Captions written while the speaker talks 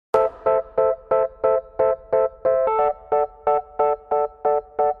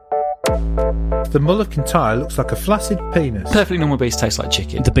The Mullican tyre looks like a flaccid penis. Perfectly Normal Beast tastes like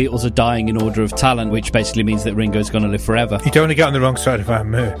chicken. The Beatles are dying in order of talent, which basically means that Ringo's going to live forever. You don't want to get on the wrong side of our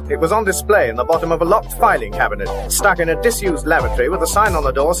moon. It was on display in the bottom of a locked filing cabinet, stuck in a disused lavatory with a sign on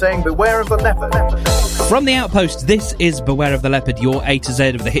the door saying, "Beware of the leopard." From The Outpost, this is Beware of the Leopard, your A to Z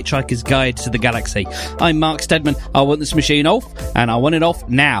of the Hitchhiker's Guide to the Galaxy. I'm Mark Steadman. I want this machine off, and I want it off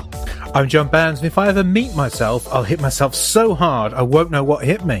now. I'm John Bounds, and if I ever meet myself, I'll hit myself so hard I won't know what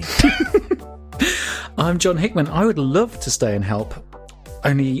hit me. I'm John Hickman. I would love to stay and help,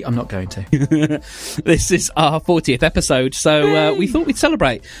 only I'm not going to. This is our 40th episode, so we thought we'd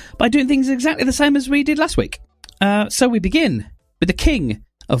celebrate by doing things exactly the same as we did last week. So we begin with the King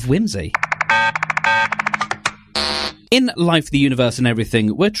of Whimsy. In Life, the Universe and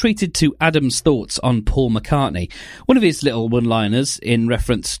Everything, we're treated to Adam's thoughts on Paul McCartney. One of his little one-liners in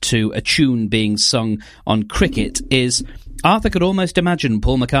reference to a tune being sung on cricket is, Arthur could almost imagine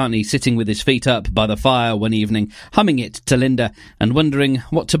Paul McCartney sitting with his feet up by the fire one evening, humming it to Linda and wondering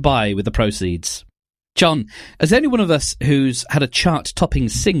what to buy with the proceeds. John, as any one of us who's had a chart-topping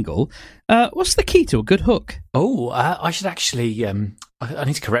single, what's the key to a good hook? Oh, I should actually... I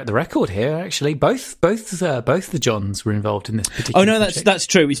need to correct the record here. Actually, both the Johns were involved in this particular. Oh no, project. that's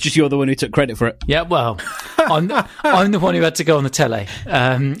true. It's just you're the one who took credit for it. Yeah, well, I'm the one who had to go on the telly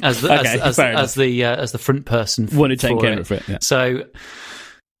as the front person. One who taken credit for it. Yeah. So,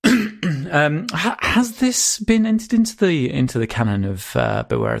 has this been entered into the canon of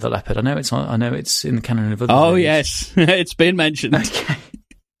Beware of the Leopard? I know it's in the canon of other. Oh movies. yes, it's been mentioned. Okay.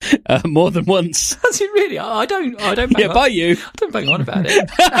 More than once. Has it really? I don't. Yeah, by you. I don't bang on about it.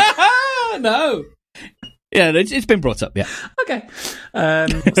 No. Yeah, it's been brought up. Yeah. Okay.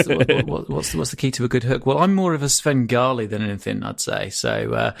 What's the key to a good hook? Well, I'm more of a Svengali than anything, I'd say.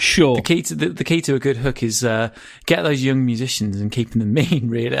 So sure. The key to a good hook is get those young musicians and keeping them mean.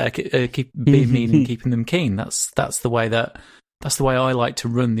 Really, keep being mean and keeping them keen. That's the way I like to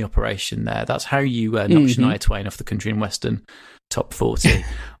run the operation. There. That's how you knock Shania Twain off the country and western top 40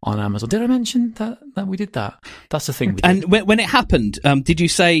 on Amazon. Did I mention that we did that? That's the thing we did. And when it happened, did you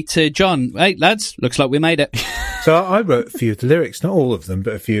say to John, "Hey lads, looks like we made it"? So I wrote a few of the lyrics, not all of them,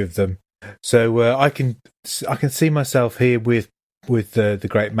 but a few of them. So I can see myself here with the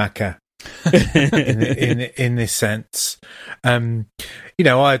great Macca in this sense. I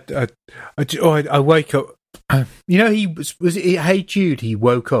wake up. He was it Hey Jude? He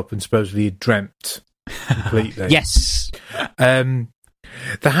woke up and supposedly had dreamt completely. Yes.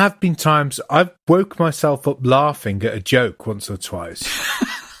 There have been times I've woke myself up laughing at a joke once or twice.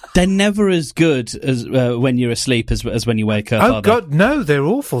 They're never as good as when you're asleep as when you wake up. Oh God, no, they're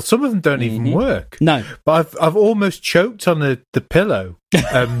awful. Some of them don't even work. No, but I've almost choked on the pillow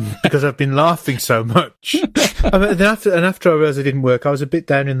because I've been laughing so much. And after I realised it didn't work, I was a bit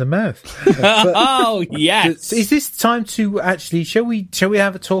down in the mouth. Oh yes. Is this time to actually? Shall we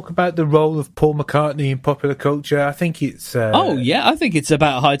have a talk about the role of Paul McCartney in popular culture? I think it's. I think it's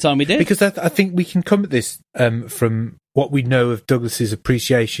about high time we did, because I think we can come at this from what we know of Douglas's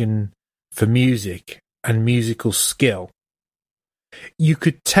appreciation for music and musical skill. You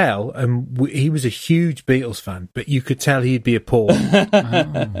could tell, he was a huge Beatles fan, but you could tell he'd be a Paul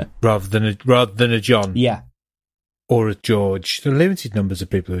rather than a John, yeah, or a George. There are limited numbers of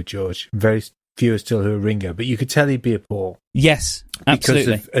people who are George, very few are still who are Ringo, but you could tell he'd be a Paul. Yes,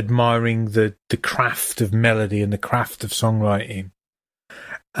 absolutely, because of admiring the craft of melody and the craft of songwriting,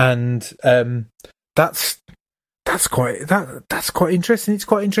 and that's quite interesting. It's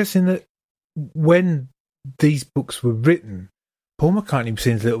quite interesting that when these books were written, Paul McCartney was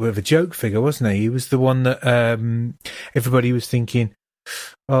seen as a little bit of a joke figure, wasn't he? He was the one that everybody was thinking,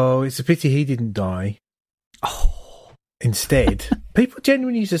 "Oh, it's a pity he didn't die." Oh, instead, people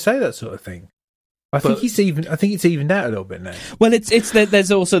genuinely used to say that sort of thing. I think it's evened out a little bit now. Well,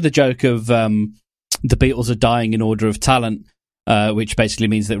 there's also the joke of the Beatles are dying in order of talent. Which basically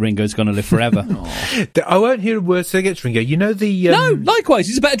means that Ringo's going to live forever. I won't hear a word said against Ringo. You know the... No, likewise.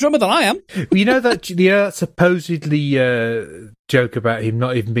 He's a better drummer than I am. You know that supposedly joke about him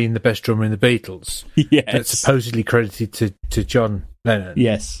not even being the best drummer in the Beatles? Yes. That's supposedly credited to John Lennon.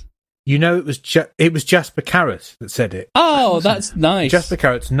 Yes. You know it was Jasper Carrott that said it. Oh, that's nice. Jasper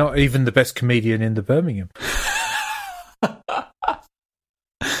Carrott's not even the best comedian in the Birmingham.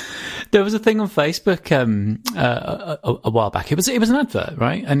 There was a thing on Facebook a while back. It was an advert,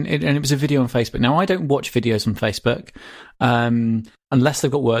 right? And it was a video on Facebook. Now, I don't watch videos on Facebook unless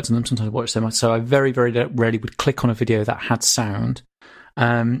they've got words in them. Sometimes I watch them. So I very, very rarely would click on a video that had sound.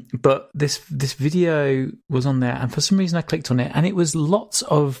 But this video was on there, and for some reason I clicked on it, and it was lots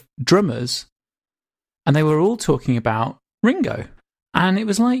of drummers, and they were all talking about Ringo. And it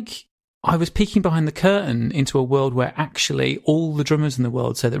was like, I was peeking behind the curtain into a world where actually all the drummers in the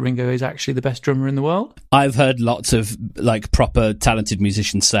world say that Ringo is actually the best drummer in the world. I've heard lots of like proper talented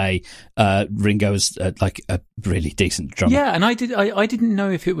musicians say Ringo is like a really decent drummer. Yeah, and I didn't know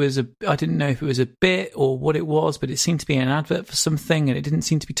if it was a bit or what it was, but it seemed to be an advert for something, and it didn't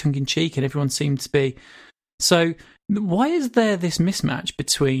seem to be tongue in cheek, and everyone seemed to be. So why is there this mismatch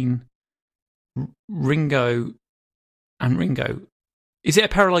between Ringo and Ringo? Is it a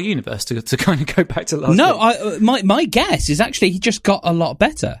parallel universe to kind of go back to last week? My guess is actually he just got a lot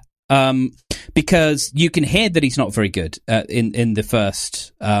better. Because you can hear that he's not very good in the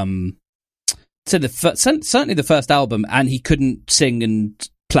first, certainly the first album, and he couldn't sing and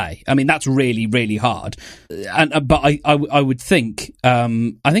play. I mean, that's really, really hard. But I would think,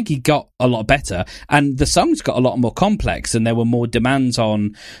 I think he got a lot better, and the songs got a lot more complex, and there were more demands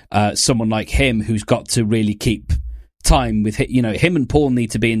on someone like him who's got to really keep time with, you know, him and Paul need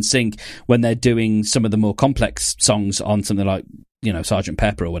to be in sync when they're doing some of the more complex songs on something like, you know, Sgt.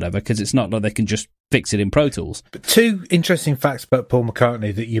 Pepper or whatever, because it's not like they can just fix it in Pro Tools. But two interesting facts about Paul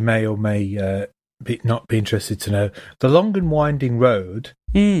McCartney that you may or may not be interested to know. The Long and Winding Road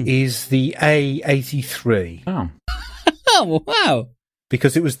is the A83. Oh. Oh, wow.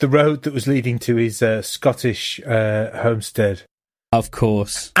 Because it was the road that was leading to his Scottish homestead. Of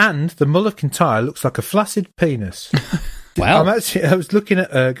course. And the Mull of Kintyre looks like a flaccid penis. Wow. I was looking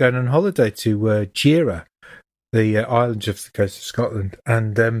at going on holiday to Jura, the island of the coast of Scotland,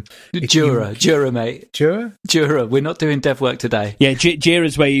 and Jura, mate. Jura. We're not doing dev work today. Yeah, Jira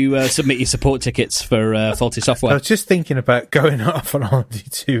is where you submit your support tickets for faulty software. I was just thinking about going off on holiday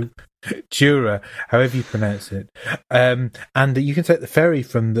to Jura, however you pronounce it, and you can take the ferry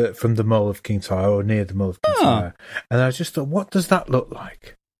from the Mull of Kintyre or near the Mull of Kintyre. And I just thought, what does that look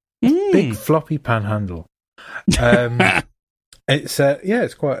like? Big floppy panhandle.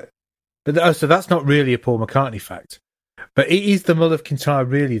 It's quite. But so that's not really a Paul McCartney fact, but it is the Mull of Kintyre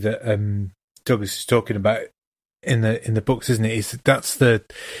really that Douglas is talking about in the books, isn't it?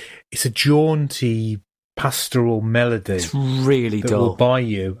 It's a jaunty pastoral melody. It's really that dull. Will buy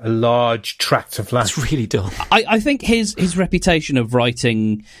you a large tract of land. It's really dull. I think his reputation of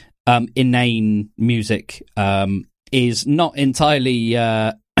writing inane music is not entirely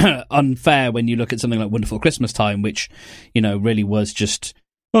unfair when you look at something like Wonderful Christmas Time, which, you know, really was just,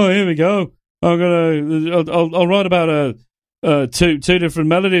 oh, here we go. I'll write about two different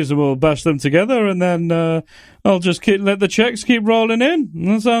melodies and we'll bash them together, and then I'll just let the checks keep rolling in.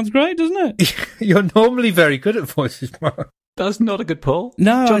 That sounds great, doesn't it? You're normally very good at voices, Mark. That's not a good pull.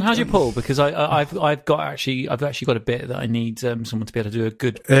 No, John, how's your pull? Because I've actually got a bit that I need someone to be able to do a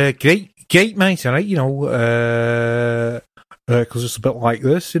good. Great, mate. All right, you know, because it's a bit like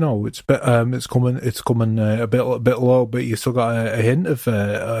this, you know. It's a bit, it's coming a bit low, but you still got a hint of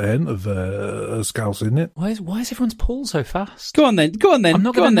Scouse in it. Why is everyone's pull so fast? Go on then. I'm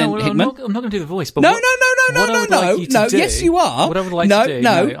not going to do the voice. But No. Yes, you are. What I would like to do.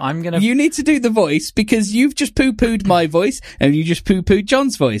 No, I'm going to. You need to do the voice because you've just poo-pooed my voice and you just poo-pooed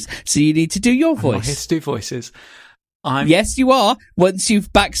John's voice. So you need to do your voice. I'm not here to do voices. Yes, you are. Once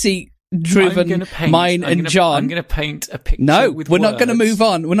you've backseat driven mine and John. I'm going to paint a picture. No, with we're words. not going to move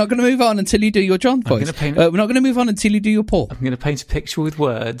on. We're not going to move on until you do your John voice. We're not going to move on until you do your Paul. I'm going to paint a picture with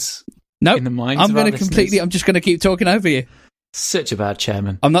words. No, in the minds I'm of going to completely. I'm just going to keep talking over you. Such a bad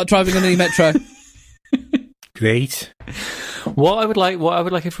chairman. I'm not driving on any metro. Great. What I would like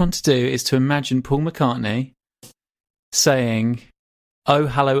everyone to do is to imagine Paul McCartney saying, "Oh,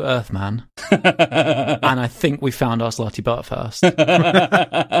 hello, Earthman," and I think we found our Slutty Butt first.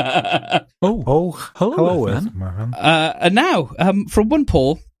 Hello, Earthman. And now, from one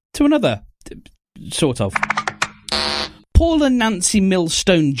Paul to another, sort of. Paula Nancy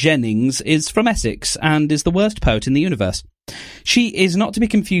Millstone Jennings is from Essex and is the worst poet in the universe. She is not to be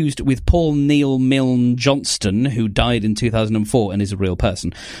confused with Paul Neil Milne Johnston, who died in 2004 and is a real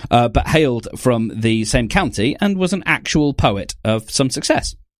person, but hailed from the same county and was an actual poet of some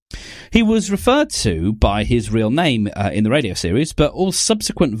success. He was referred to by his real name in the radio series, but all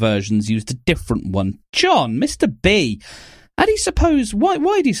subsequent versions used a different one. John, Mr. B, how do you suppose, why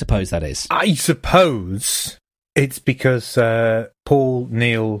do you suppose that is? I suppose it's because Paul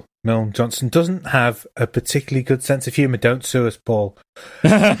Neil Milne Johnston doesn't have a particularly good sense of humour. Don't sue us, Paul.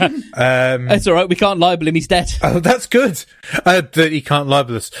 It's all right. We can't libel him. He's dead. Oh, that's good. That he can't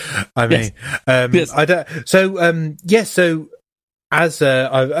libel us. I mean, yes. I don't. So, yes. So, as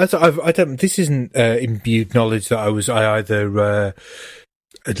I don't. This isn't imbued knowledge that I either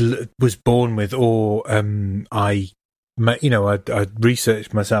was born with or I I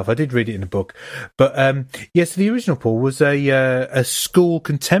researched myself. I did read it in a book, but yes, the original Paul was a school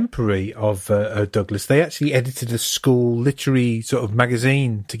contemporary of Douglas. They actually edited a school literary sort of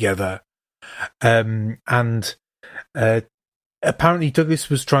magazine together, and apparently Douglas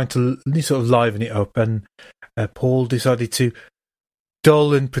was trying to sort of liven it up, and Paul decided to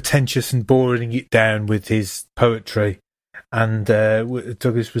dull and pretentious and boring it down with his poetry. And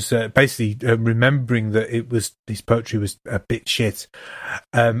Douglas was basically remembering that his poetry was a bit shit,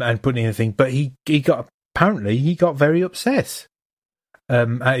 and putting in a thing. But he got very upset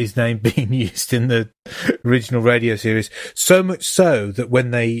at his name being used in the original radio series. So much so that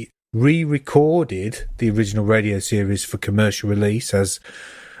when they re-recorded the original radio series for commercial release, as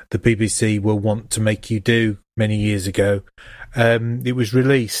the BBC will want to make you do many years ago, it was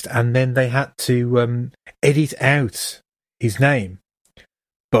released, and then they had to edit out his name.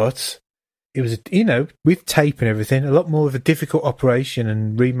 But it was, with tape and everything, a lot more of a difficult operation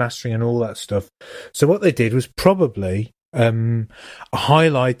and remastering and all that stuff. So what they did was probably a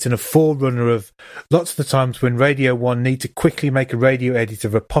highlight and a forerunner of lots of the times when Radio 1 need to quickly make a radio edit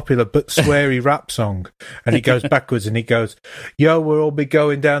of a popular but sweary rap song, and it goes backwards and it goes, yo, we'll all be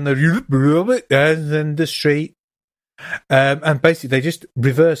going down the street. And basically they just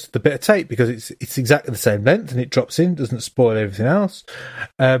reverse the bit of tape because it's exactly the same length and it drops in, doesn't spoil everything else.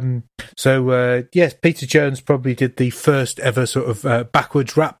 Yes, Peter Jones probably did the first ever sort of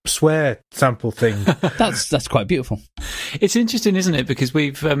backwards rap swear sample thing. That's quite beautiful. It's interesting, isn't it? Because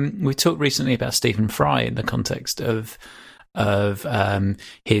we talked recently about Stephen Fry in the context of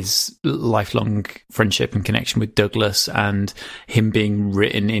his lifelong friendship and connection with Douglas, and him being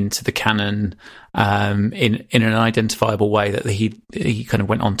written into the canon in an identifiable way that he kind of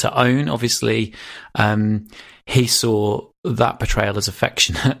went on to own. Obviously, he saw that portrayal as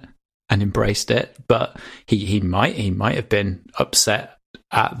affectionate and embraced it, but he might have been upset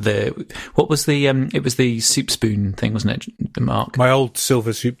at it was the soup spoon thing, wasn't it, Mark? My old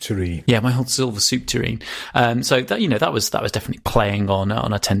silver soup tureen. Yeah, my old silver soup tureen. So that was definitely playing on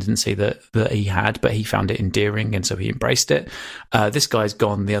a tendency that he had, but he found it endearing, and so he embraced it. This guy's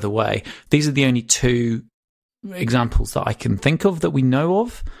gone the other way. These are the only two examples that I can think of that we know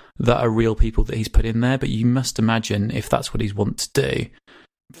of that are real people that he's put in there. But you must imagine, if that's what he's want to do,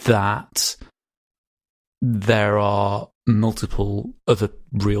 that there are multiple other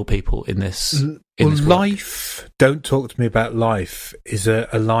real people in this. Life. Don't talk to me about life is a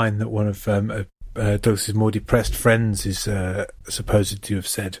line that one of Douglas's more depressed friends is supposed to have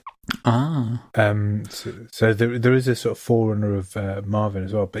said. So there is a sort of forerunner of Marvin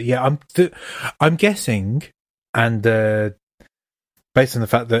as well. But yeah, I'm guessing, and based on the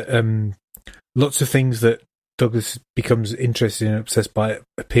fact that lots of things that Douglas becomes interested and obsessed by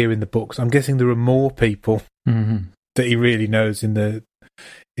appear in the books, I'm guessing there are more people that he really knows in the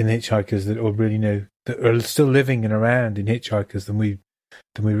Hitchhikers that or really know that are still living and around in Hitchhikers than we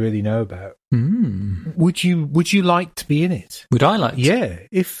really know about. Would you like to be in it? Would I like to? Yeah,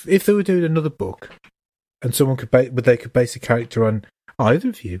 if they were doing another book and someone could base a character on either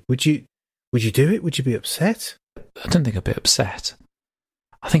of you, would you do it? Would you be upset? I don't think I'd be upset.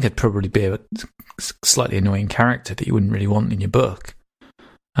 I think I'd probably be a slightly annoying character that you wouldn't really want in your book.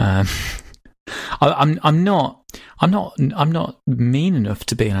 I'm not mean enough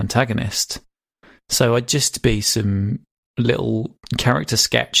to be an antagonist, so I'd just be some little character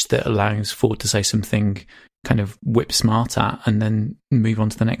sketch that allows Ford to say something kind of whip smart at, and then move on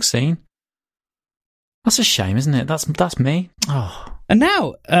to the next scene. That's a shame, isn't it? That's me. Oh. And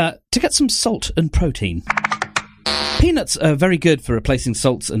now to get some salt and protein. Peanuts are very good for replacing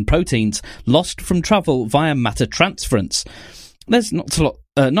salts and proteins lost from travel via matter transference. There's not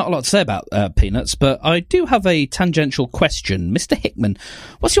a lot to say about peanuts, but I do have a tangential question. Mr. Hickman,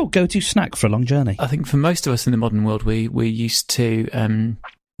 what's your go-to snack for a long journey? I think for most of us in the modern world, we used to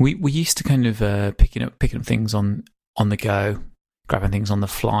we used to kind of picking up things on the go, grabbing things on the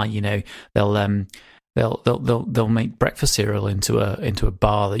fly. They'll make breakfast cereal into a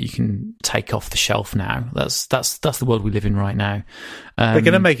bar that you can take off the shelf now. That's the world we live in right now. They're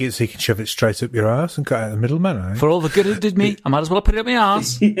going to make it so you can shove it straight up your arse and cut out the middleman. Eh? For all the good it did me, I might as well put it up my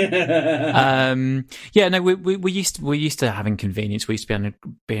arse. We used to having convenience. We used to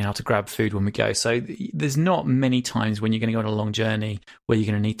being able to grab food when we go. So there's not many times when you're going to go on a long journey where you're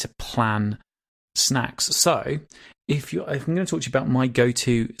going to need to plan snacks. So if I'm going to talk to you about my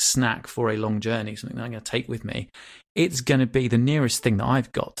go-to snack for a long journey, something that I'm going to take with me, it's going to be the nearest thing that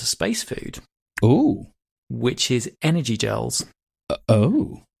I've got to space food. Ooh. Which is energy gels.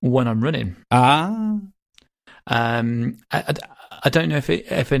 Oh. When I'm running. Ah. I don't know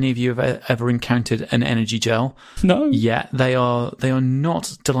if any of you have ever encountered an energy gel. No. Yeah, they are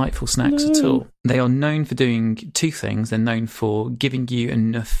not delightful snacks at all. They are known for doing two things. They're known for giving you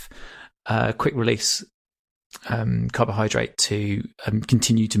enough quick release carbohydrate to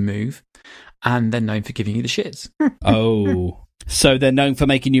continue to move, and they're known for giving you the shits. Oh. So they're known for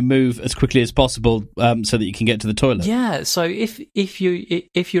making you move as quickly as possible so that you can get to the toilet. Yeah, so if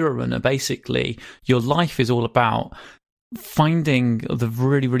you're a runner, basically your life is all about finding the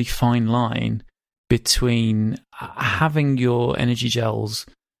really, really fine line between having your energy gels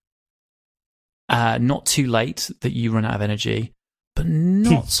not too late that you run out of energy, but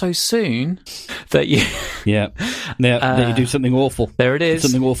not so soon that you that you do something awful. There it is.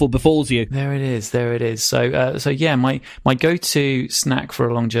 Something awful befalls you. There it is. So yeah, my go-to snack for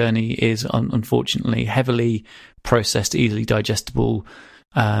a long journey is unfortunately heavily processed, easily digestible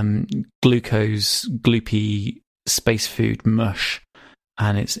glucose gloopy space food mush,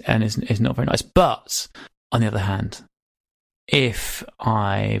 and it's not very nice. But on the other hand, if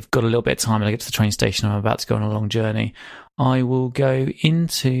I've got a little bit of time and I get to the train station, I'm about to go on a long journey, I will go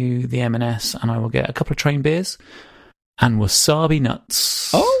into the M&S and I will get a couple of train beers and wasabi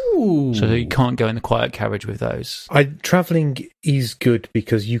nuts. Oh! So you can't go in the quiet carriage with those. Travelling is good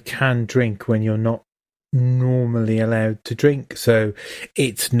because you can drink when you're not normally allowed to drink. So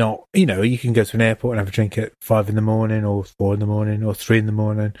it's not, you can go to an airport and have a drink at 5 a.m. or 4 a.m. or 3 a.m.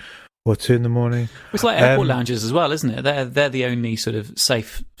 or 2 a.m. It's like airport lounges as well, isn't it? They're the only sort of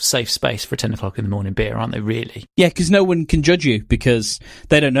safe space for a 10 o'clock in the morning beer, aren't they, really? Yeah, because no one can judge you because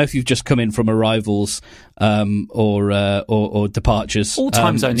they don't know if you've just come in from arrivals or departures. All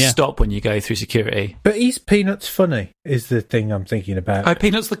time zones stop when you go through security. But is Peanuts funny? Is the thing I'm thinking about. Oh,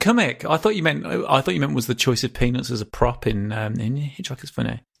 Peanuts the comic. I thought you meant was the choice of Peanuts as a prop in Hitchhiker's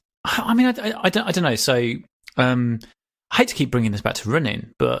Funny. I mean, I don't know. So I hate to keep bringing this back to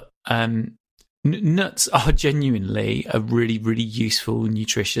running, but nuts are genuinely a really, really useful,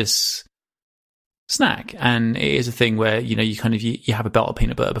 nutritious snack, and it is a thing where you have a belt of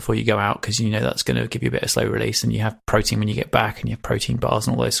peanut butter before you go out because that's going to give you a bit of slow release, and you have protein when you get back, and you have protein bars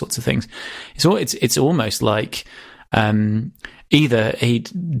and all those sorts of things. It's almost like either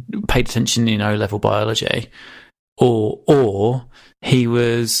he'd paid attention in O-level biology, or he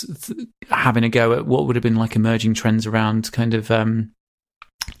was having a go at what would have been like emerging trends around kind of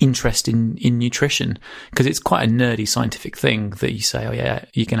interest in nutrition, because it's quite a nerdy scientific thing that you say, oh yeah,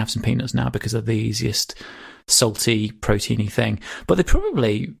 you can have some peanuts now because they're the easiest salty proteiny thing. But they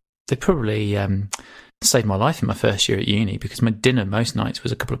probably saved my life in my first year at uni, because my dinner most nights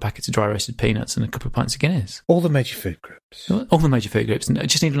was a couple of packets of dry roasted peanuts and a couple of pints of Guinness. All the major food groups. All the major food groups.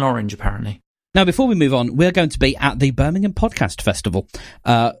 Just need an orange, apparently. Now, before we move on, we're going to be at the Birmingham Podcast Festival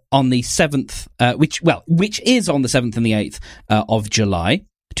on the 7th, which is on the 7th and the 8th of July,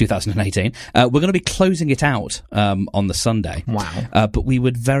 2018. We're going to be closing it out on the Sunday. Wow. But we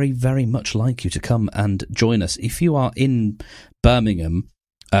would very, very much like you to come and join us. If you are in Birmingham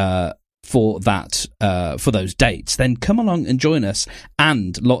for those dates, then come along and join us,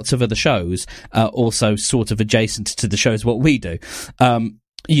 and lots of other shows also sort of adjacent to the shows what we do.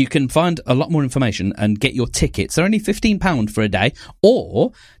 You can find a lot more information and get your tickets. They're only £15 for a day,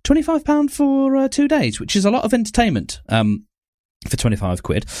 or £25 for 2 days, which is a lot of entertainment for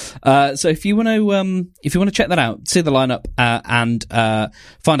 £25. So if you want to check that out, see the lineup and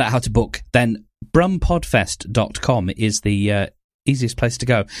find out how to book, then brumpodfest.com is the easiest place to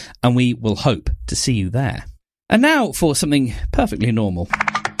go, and we will hope to see you there. And now for something perfectly normal.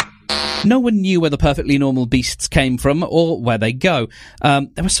 No one knew where the perfectly normal beasts came from or where they go.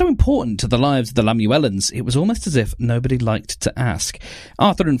 They were so important to the lives of the Lamuellans, it was almost as if nobody liked to ask.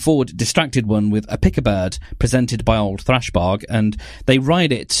 Arthur and Ford distracted one with a pick-a-bird presented by old Thrashbarg, and they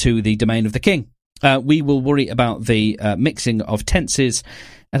ride it to the domain of the king. We will worry about the mixing of tenses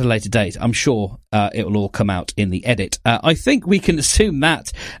at a later date. I'm sure it will all come out in the edit. I think we can assume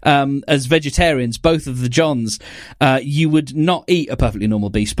that as vegetarians, both of the Johns, you would not eat a perfectly normal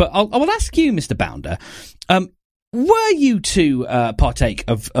beast. But I will ask you, Mr. Bounder, were you to partake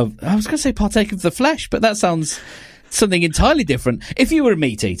of I was going to say partake of the flesh, but that sounds something entirely different. If you were a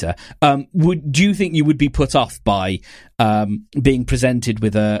meat eater, do you think you would be put off by being presented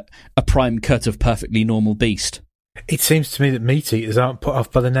with a prime cut of perfectly normal beast? It seems to me that meat eaters aren't put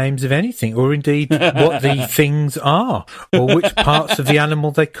off by the names of anything, or indeed what the things are, or which parts of the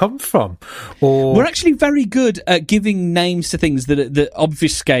animal they come from. Or we're actually very good at giving names to things that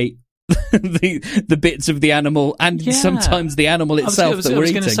obfuscate the bits of the animal and sometimes the animal itself that we're eating. I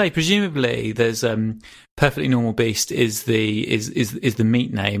was going to say, presumably, there's Perfectly Normal Beast is the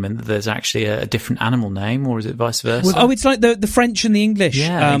meat name, and there's actually a different animal name, or is it vice versa? Well, it's like the French and the English,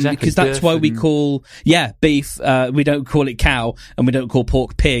 exactly. Because that's why we call beef. We don't call it cow, and we don't call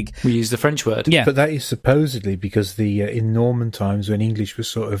pork pig. We use the French word. Yeah, but that is supposedly because in Norman times, when English was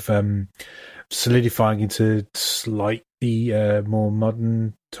sort of solidifying into slightly more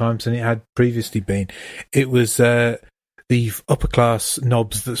modern times than it had previously been, it was the upper class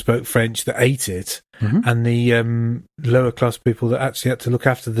knobs that spoke French that ate it, and the lower class people that actually had to look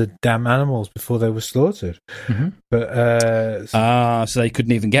after the damn animals before they were slaughtered. But so they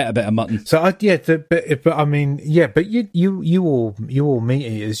couldn't even get a bit of mutton. So but I mean, but you all meat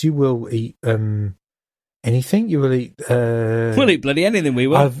eaters, you will eat anything. You will eat. We'll eat bloody anything. We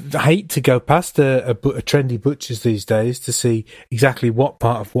will. I hate to go past a trendy butcher's these days to see exactly what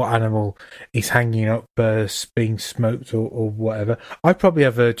part of what animal is hanging up, being smoked or whatever. I probably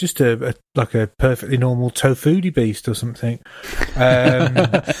have just a perfectly normal tofu beast or something.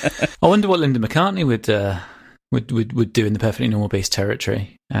 I wonder what Linda McCartney would do in the Perfectly Normal Beast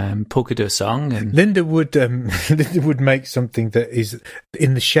territory. Paul could do a song, and Linda would make something that is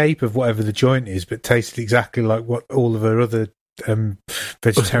in the shape of whatever the joint is, but tasted exactly like what all of her other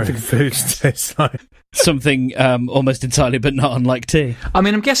vegetarian foods taste like. Something almost entirely, but not unlike tea. I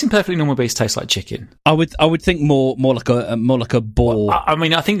mean, I'm guessing Perfectly Normal Beast tastes like chicken. I would think more like a ball. Well, I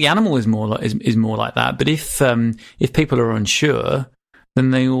mean, I think the animal is more like that. But if people are unsure,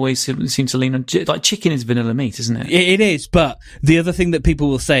 then they always seem to lean on... Like, chicken is vanilla meat, isn't it? It is, but the other thing that people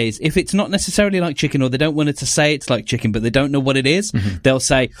will say is if it's not necessarily like chicken, or they don't want it to say it's like chicken, but they don't know what it is, they'll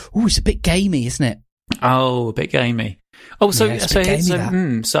say, "Oh, it's a bit gamey, isn't it?" Oh, a bit gamey. Oh, so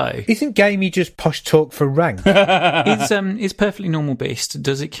isn't gamey just posh talk for rank? Is Perfectly Normal Beast,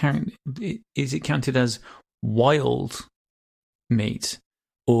 does it count? Is it counted as wild meat,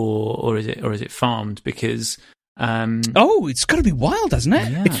 or is it farmed? Because it's got to be wild, hasn't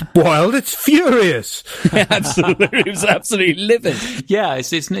it? Yeah. It's wild. It's furious. Absolutely, it was absolutely livid. Yeah,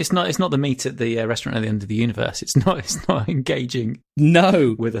 it's not the meat at the restaurant at the end of the universe. It's not engaging.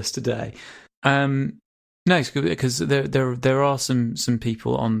 No, with us today. No, it's good because there are some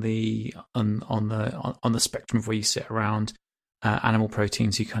people on the spectrum of where you sit around animal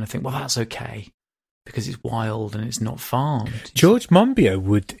proteins who kind of think, well, that's okay because it's wild and it's not farmed. George Monbiot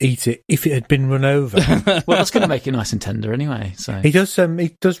would eat it if it had been run over. Well, that's going to make it nice and tender anyway. So he does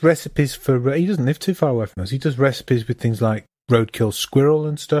recipes for. He doesn't live too far away from us. He does recipes with things like roadkill squirrel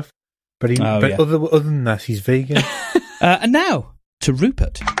and stuff. But other than that, he's vegan. And now to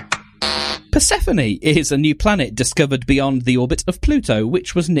Rupert. Persephone is a new planet discovered beyond the orbit of Pluto,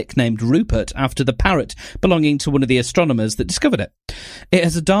 which was nicknamed Rupert after the parrot belonging to one of the astronomers that discovered it. It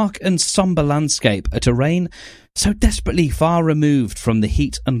has a dark and sombre landscape, a terrain so desperately far removed from the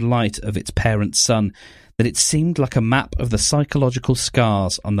heat and light of its parent sun that it seemed like a map of the psychological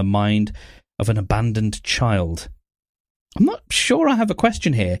scars on the mind of an abandoned child. I'm not sure I have a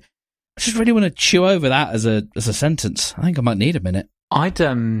question here. I just really want to chew over that as a sentence. I think I might need a minute. I'd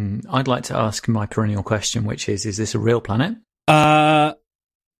like to ask my perennial question, which is this a real planet? No,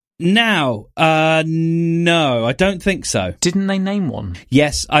 I don't think so. Didn't they name one?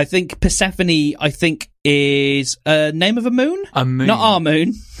 Yes, I think Persephone, is a name of a moon? A moon. Not our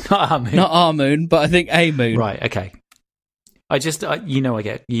moon. Not our moon. Not our moon, but I think a moon. Right, okay. I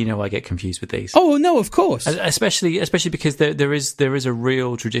get confused with these. Oh, no, of course. Especially because there is a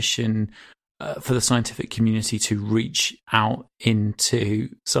real tradition for the scientific community to reach out into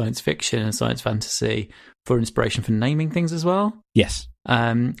science fiction and science fantasy for inspiration for naming things as well. Yes.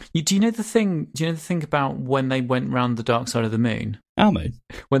 Do you know the thing about when they went round the dark side of the moon? Our moon.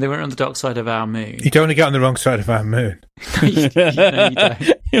 When they went around the dark side of our moon. You don't want to get on the wrong side of our moon. You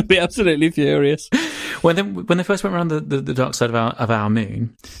don't. You'll be absolutely furious. When they first went around the dark side of our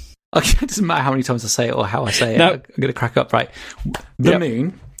moon, it doesn't matter how many times I say it or how I say it. No. I'm going to crack up. Right, the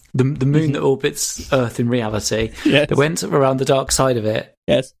moon. The moon that orbits Earth in reality, yes. They went around the dark side of it,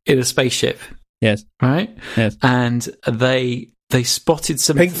 yes, in a spaceship, yes, right, yes, and they spotted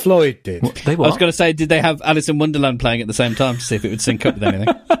some. Pink Floyd did. What? I was going to say, did they have Alice in Wonderland playing at the same time to see if it would sync up with anything?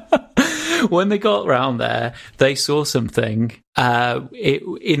 When they got round there, they saw something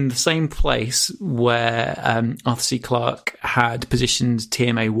in the same place where Arthur C. Clarke had positioned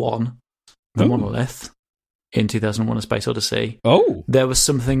TMA-1, the monolith. In 2001: A Space Odyssey, there was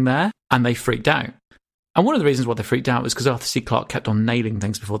something there, and they freaked out. And one of the reasons why they freaked out was because Arthur C. Clarke kept on nailing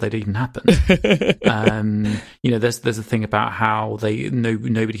things before they'd even happened. There's a thing about how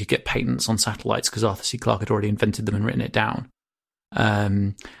nobody could get patents on satellites because Arthur C. Clarke had already invented them and written it down.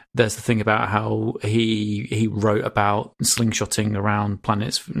 there's the thing about how he wrote about slingshotting around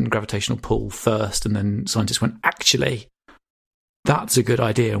planets and gravitational pull first, and then scientists went, actually, that's a good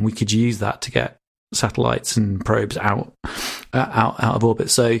idea, and we could use that to get satellites and probes out of orbit.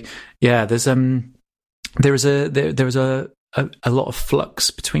 So yeah, there is a lot of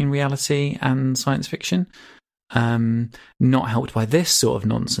flux between reality and science fiction, not helped by this sort of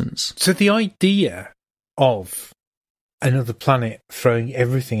nonsense. So the idea of another planet throwing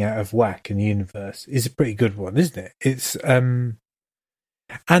everything out of whack in the universe is a pretty good one, isn't it? It's and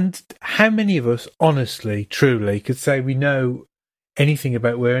how many of us honestly, truly could say we know anything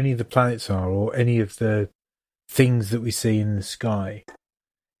about where any of the planets are or any of the things that we see in the sky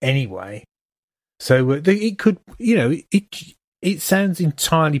anyway? So it could, it sounds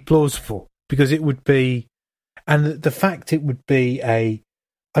entirely plausible, because it would be, and the fact it would be a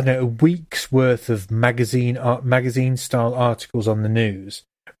week's worth of magazine style articles on the news,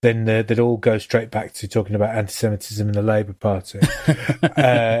 then they'd all go straight back to talking about anti-Semitism in the Labour Party,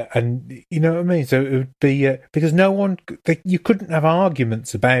 and you know what I mean. So it would be because you couldn't have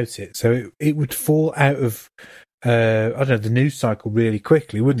arguments about it, so it would fall out of the news cycle really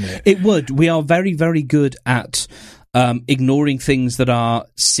quickly, wouldn't it? It would. We are very, very good at ignoring things that are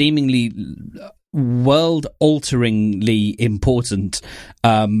seemingly world-alteringly important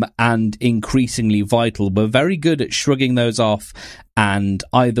and increasingly vital. We're very good at shrugging those off and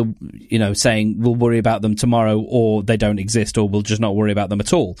either, saying we'll worry about them tomorrow, or they don't exist, or we'll just not worry about them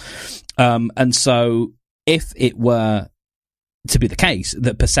at all. And so if it were to be the case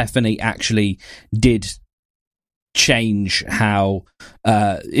that Persephone actually did change how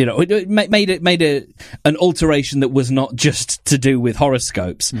it made an alteration that was not just to do with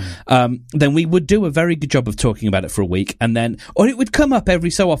horoscopes, then we would do a very good job of talking about it for a week, and then, or it would come up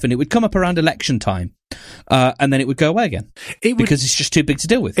every so often. It would come up around election time, and then it would go away again because it's just too big to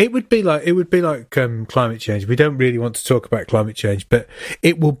deal with. It would be like climate change. We don't really want to talk about climate change, but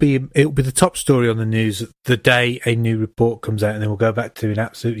it will be the top story on the news the day a new report comes out, and then we'll go back to and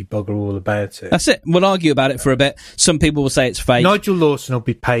absolutely bugger all about it. That's it. We'll argue about it for a bit. Some people will say it's fake. Nigel Lawson will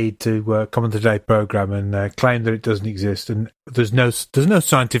be paid to come on the Today programme and claim that it doesn't exist, and there's no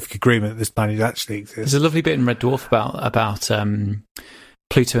scientific agreement that this planet actually exists. There's a lovely bit in Red Dwarf about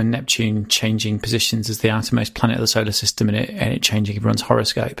Pluto and Neptune changing positions as the outermost planet of the solar system, and it changing everyone's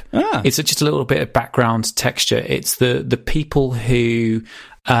horoscope. It's just a little bit of background texture. It's the people who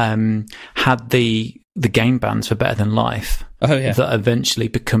had the game bands for Better Than Life that eventually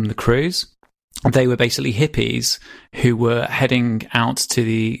become the crews. They were basically hippies who were heading out to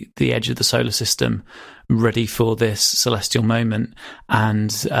the edge of the solar system, ready for this celestial moment, and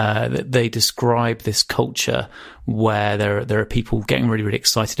they describe this culture where there are people getting really, really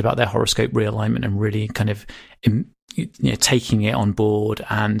excited about their horoscope realignment and really kind of taking it on board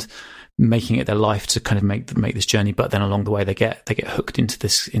and making it their life to kind of make this journey. But then along the way they get hooked into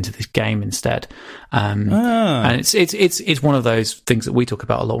this game instead, and it's one of those things that we talk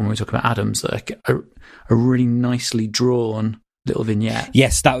about a lot when we talk about Adams, like a really nicely drawn little vignette.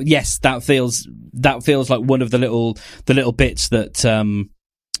 Yes, that feels like one of the little bits that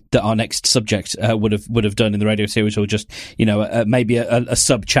our next subject would have done in the radio series, or just maybe a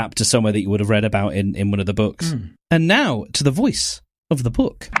sub chapter somewhere that you would have read about in one of the books. And now to the voice of the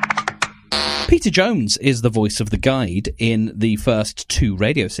book. Peter Jones is the voice of the guide in the first two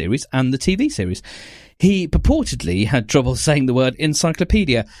radio series and the TV series. He purportedly had trouble saying the word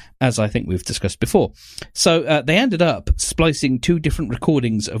encyclopedia, as I think we've discussed before. So they ended up splicing two different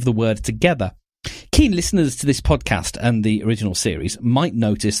recordings of the word together. Keen listeners to this podcast and the original series might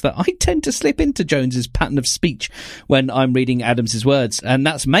notice that I tend to slip into Jones's pattern of speech when I'm reading Adams's words, and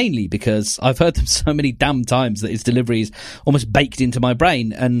that's mainly because I've heard them so many damn times that his delivery is almost baked into my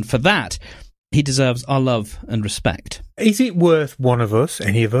brain, and for that, he deserves our love and respect. Is it worth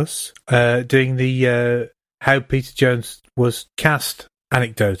any of us, doing the how Peter Jones was cast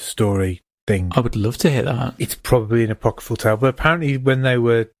anecdote story thing? I would love to hear that. It's probably an apocryphal tale, but apparently when they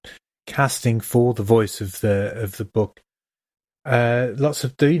were casting for the voice of the book, lots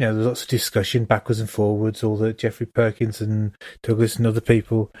of discussion backwards and forwards, all the Jeffrey Perkins and Douglas and other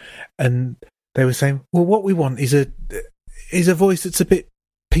people, and they were saying, well, what we want is a voice that's a bit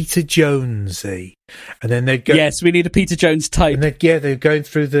Peter Jonesy, and then they'd go, yes, we need a Peter Jones type, and they're going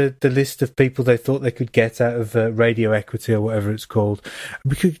through the list of people they thought they could get out of Radio Equity or whatever it's called.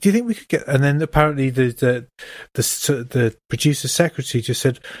 Do you think we could get? And then apparently the producer secretary just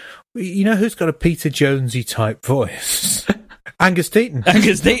said, you know who's got a Peter Jonesy type voice? Angus Deaton.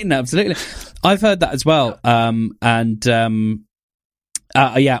 Angus Deaton, absolutely. I've heard that as well, and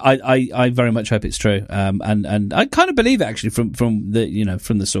I very much hope it's true, and I kind of believe it actually from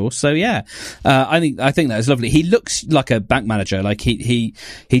the source. So yeah, I think that is lovely. He looks like a bank manager, like he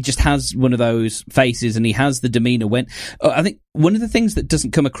just has one of those faces, and he has the demeanor. When I think one of the things that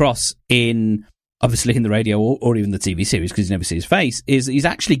doesn't come across obviously in the radio or even the TV series, because you never see his face, is he's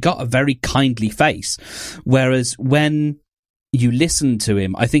actually got a very kindly face, whereas when you listen to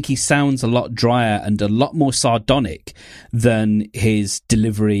him, I think he sounds a lot drier and a lot more sardonic than his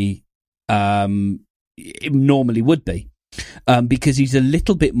delivery normally would be, because he's a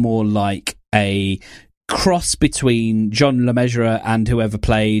little bit more like a cross between John LeMessurier and whoever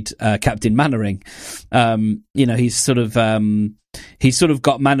played Captain Mannering. He's sort of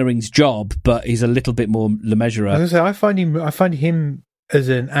got Mannering's job, but he's a little bit more LeMessurier. I was gonna say, I find him as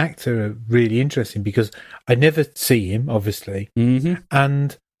an actor really interesting, because I never see him, obviously,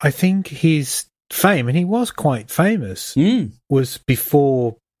 and I think his fame, and he was quite famous, was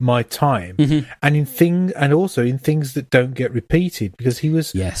before my time, and also in things that don't get repeated, because he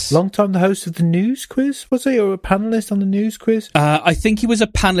was long time the host of the news quiz, was he, or a panelist on the news quiz? I think he was a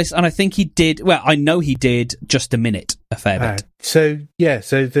panelist, and I think he did. Well, I know he did Just a Minute a fair bit. Think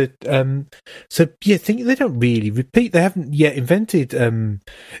they don't really repeat. They haven't yet invented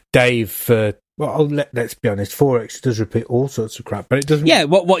Dave for. Well, let's be honest. 4X does repeat all sorts of crap, but it doesn't. Yeah,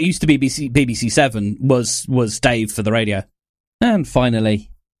 what used to be BBC Seven was Dave for the radio, and finally.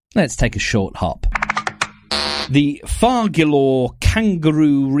 Let's take a short hop. The Far-Gilor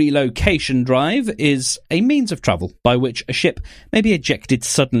Kangaroo Relocation Drive is a means of travel by which a ship may be ejected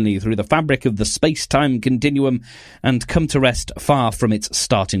suddenly through the fabric of the space-time continuum and come to rest far from its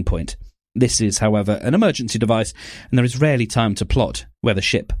starting point. This is, however, an emergency device, and there is rarely time to plot where the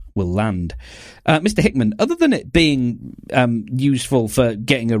ship will land. Mr. Hickman, other than it being useful for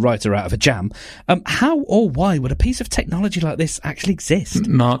getting a writer out of a jam, how or why would a piece of technology like this actually exist?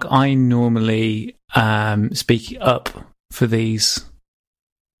 Mark, I normally speak up for these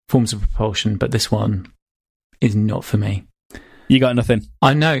forms of propulsion, but this one is not for me. You got nothing?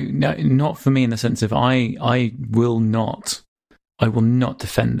 I know, no, not for me in the sense of I will not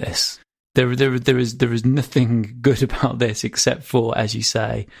defend this. There is nothing good about this except for, as you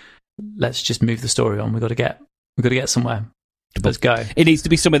say, let's just move the story on. We've got to get somewhere. Let's go. It needs to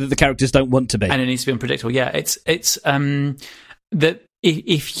be somewhere that the characters don't want to be, and it needs to be unpredictable. Yeah, it's that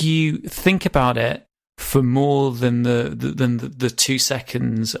if you think about it for more than the 2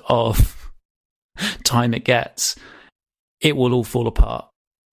 seconds of time it gets, it will all fall apart.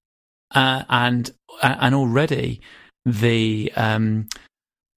 And already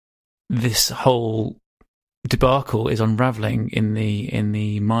this whole debacle is unraveling in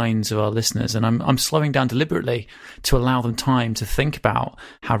the minds of our listeners, and I'm slowing down deliberately to allow them time to think about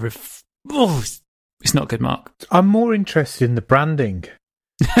how. It's not good, Mark. I'm more interested in the branding.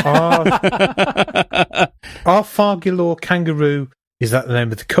 Our Far-Gilor Kangaroo, is that the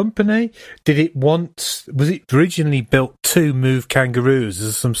name of the company? Was it originally built to move kangaroos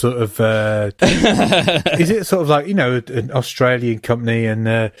as some sort of, is it sort of like, an Australian company, and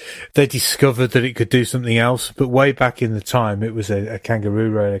they discovered that it could do something else, but way back in the time it was a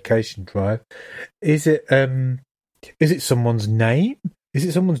kangaroo relocation drive. Is it someone's name? Is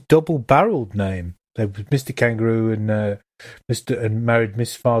it someone's double-barreled name? They was Mr. Kangaroo and married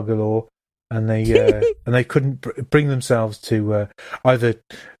Miss Far-Gilor, and they couldn't bring themselves to either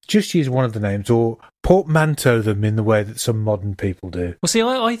just use one of the names or portmanteau them in the way that some modern people do. Well, see,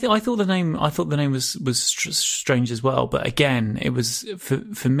 I thought the name was strange as well, but again, it was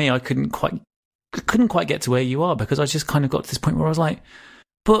for me. I couldn't quite get to where you are, because I just kind of got to this point where I was like,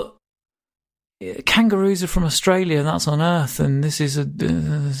 but kangaroos are from Australia, and that's on Earth, and this is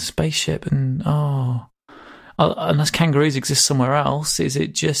a spaceship, and unless kangaroos exist somewhere else, is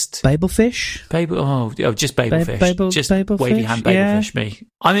it just babelfish? Just babelfish, just babelfish, wavy hand babelfish me.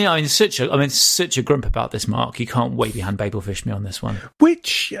 I mean, such a grump about this, Mark. You can't wavy hand babelfish me on this one.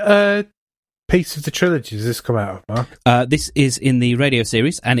 Which piece of the trilogy does this come out of, Mark? This is in the radio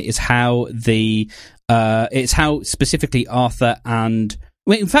series, and it is how it's how specifically Arthur and.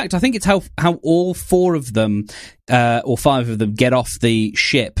 Well, in fact, I think it's how all 4 of them, or 5 of them, get off the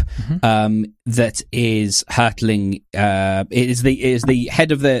ship that is hurtling. It is the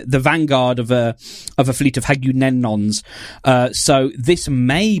head of the vanguard of a fleet of Hagunennons. So this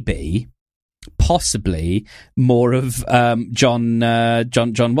may be possibly more of John.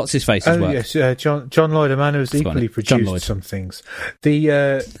 What's his face as well? Yes, John Lloyd, a man who's equally produced some things.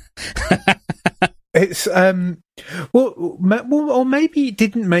 It's or maybe it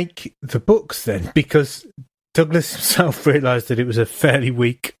didn't make the books then, because Douglas himself realised that it was a fairly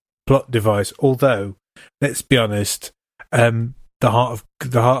weak plot device. Although, let's be honest, the Heart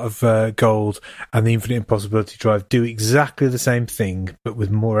of Gold and the Infinite Impossibility Drive do exactly the same thing, but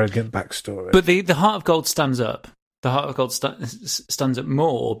with more elegant backstory. But the Heart of Gold stands up. The Heart of Gold stands up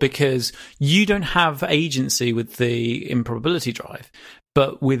more because you don't have agency with the Improbability Drive.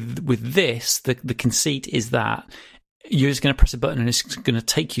 But with this, the conceit is that you're just going to press a button and it's going to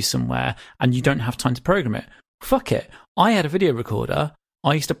take you somewhere, and you don't have time to program it. Fuck it. I had a video recorder.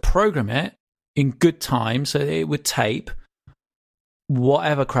 I used to program it in good time so that it would tape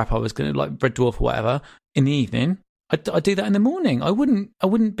whatever crap I was going to, like Red Dwarf or whatever, in the evening. I'd do that in the morning. I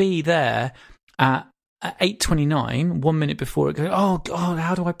wouldn't be there at 8:29, 1 minute before it goes, oh God,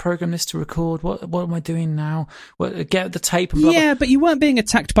 how do I program this to record? What am I doing now? Get the tape and blah, yeah, blah. but you weren't being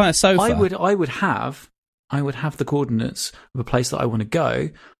attacked by a sofa. I would have the coordinates of a place that I want to go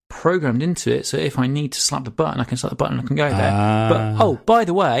programmed into it, so if I need to slap the button, I can slap the button and I can go there. But by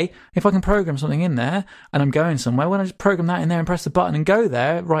the way, if I can program something in there and I'm going somewhere, when I just program that in there and press the button and go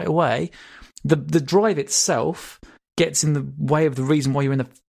there right away, the drive itself gets in the way of the reason why you're in the...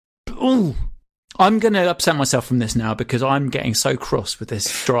 Ooh! I'm going to upset myself from this now because I'm getting so cross with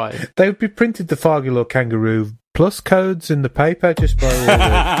this drive. They would be printed the Fargill or Kangaroo plus codes in the paper just by order.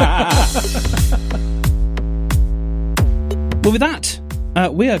 Well, with that,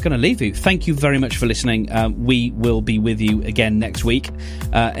 we are going to leave you. Thank you very much for listening. We will be with you again next week.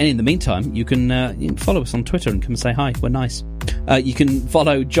 And in the meantime, you can follow us on Twitter and come and say hi. We're nice. You can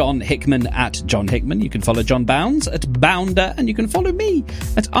follow John Hickman at John Hickman. You can follow John Bounds at Bounder. And you can follow me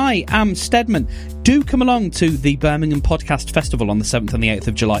at I Am Stedman. Do come along to the Birmingham Podcast Festival on the 7th and the 8th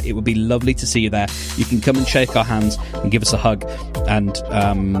of July. It would be lovely to see you there. You can come and shake our hands and give us a hug and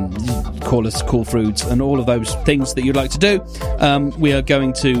call us cool fruits and all of those things that you'd like to do. We are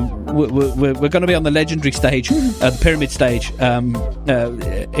going to we're going to be on the legendary stage, the Pyramid stage, in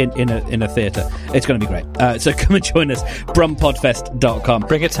a theatre. It's going to be great. So come and join us. Brumpodfest.com.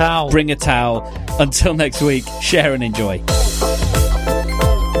 Bring a towel. Bring a towel. Until next week, share and enjoy.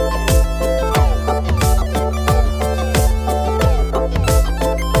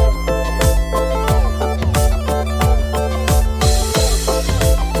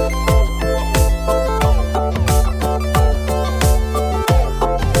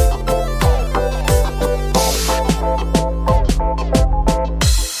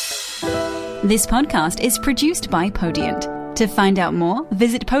 This podcast is produced by Podiant. To find out more,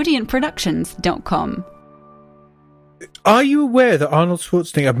 visit podiantproductions.com. Are you aware that Arnold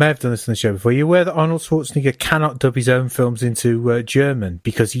Schwarzenegger, I may have done this on the show before, are you aware that Arnold Schwarzenegger cannot dub his own films into German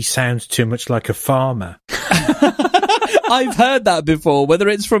because he sounds too much like a farmer? I've heard that before. Whether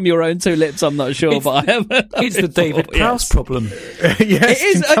it's from your own two lips, I'm not sure, but I have heard that It's the David Prowse problem. Yes,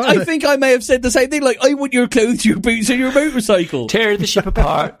 it is. I think I may have said the same thing, like, I want your clothes, your boots, and your motorcycle. Tear the ship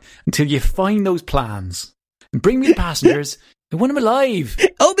apart until you find those plans. And bring me the passengers. I want them alive.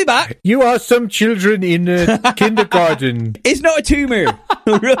 I'll be back. You are some children in kindergarten. It's not a tumour,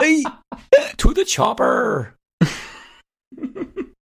 right? To the chopper.